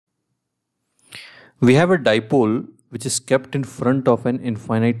We have a dipole which is kept in front of an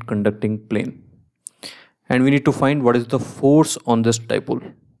infinite conducting plane, and we need to find what is the force on this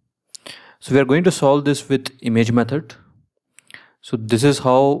dipole. So we are going to solve this with image method. So this is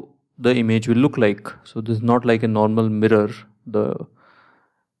how the image will look like. So this is not like a normal mirror. The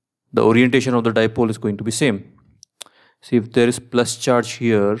orientation of the dipole is going to be same. See, if there is plus charge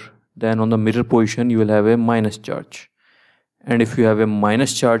here, then on the mirror position you will have a minus charge. And if you have a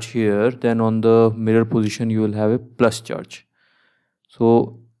minus charge here, then on the mirror position you will have a plus charge.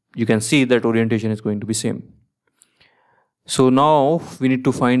 So you can see that orientation is going to be same. So now we need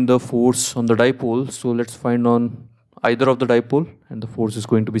to find the force on the dipole. So let's find on either of the dipole, and the force is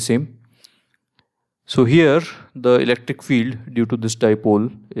going to be same. So here the electric field due to this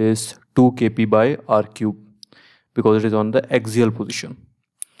dipole is 2 kp by r cube, because it is on the axial position.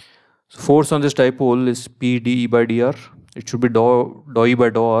 So force on this dipole is P dE by dr. It should be dou E by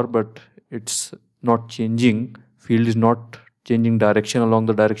dou r, but it's not changing. Field is not changing direction along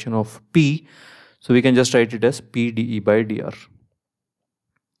the direction of P. So we can just write it as P dE by dr.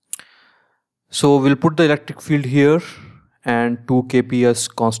 So we'll put the electric field here, and 2 kp as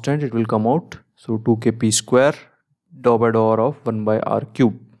constant, it will come out. So 2 kp square dou by dou r of 1 by r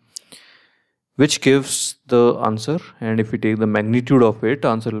cube, which gives the answer. And if we take the magnitude of it,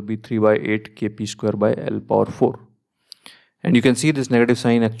 answer will be 3 by 8 kp square by L power 4. And you can see this negative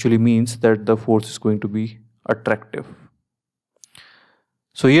sign actually means that the force is going to be attractive.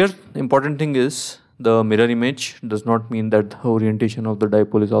 So here important thing is the mirror image does not mean that the orientation of the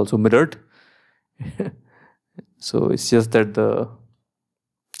dipole is also mirrored. So it's just that the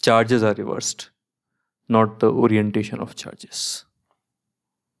charges are reversed, not the orientation of charges.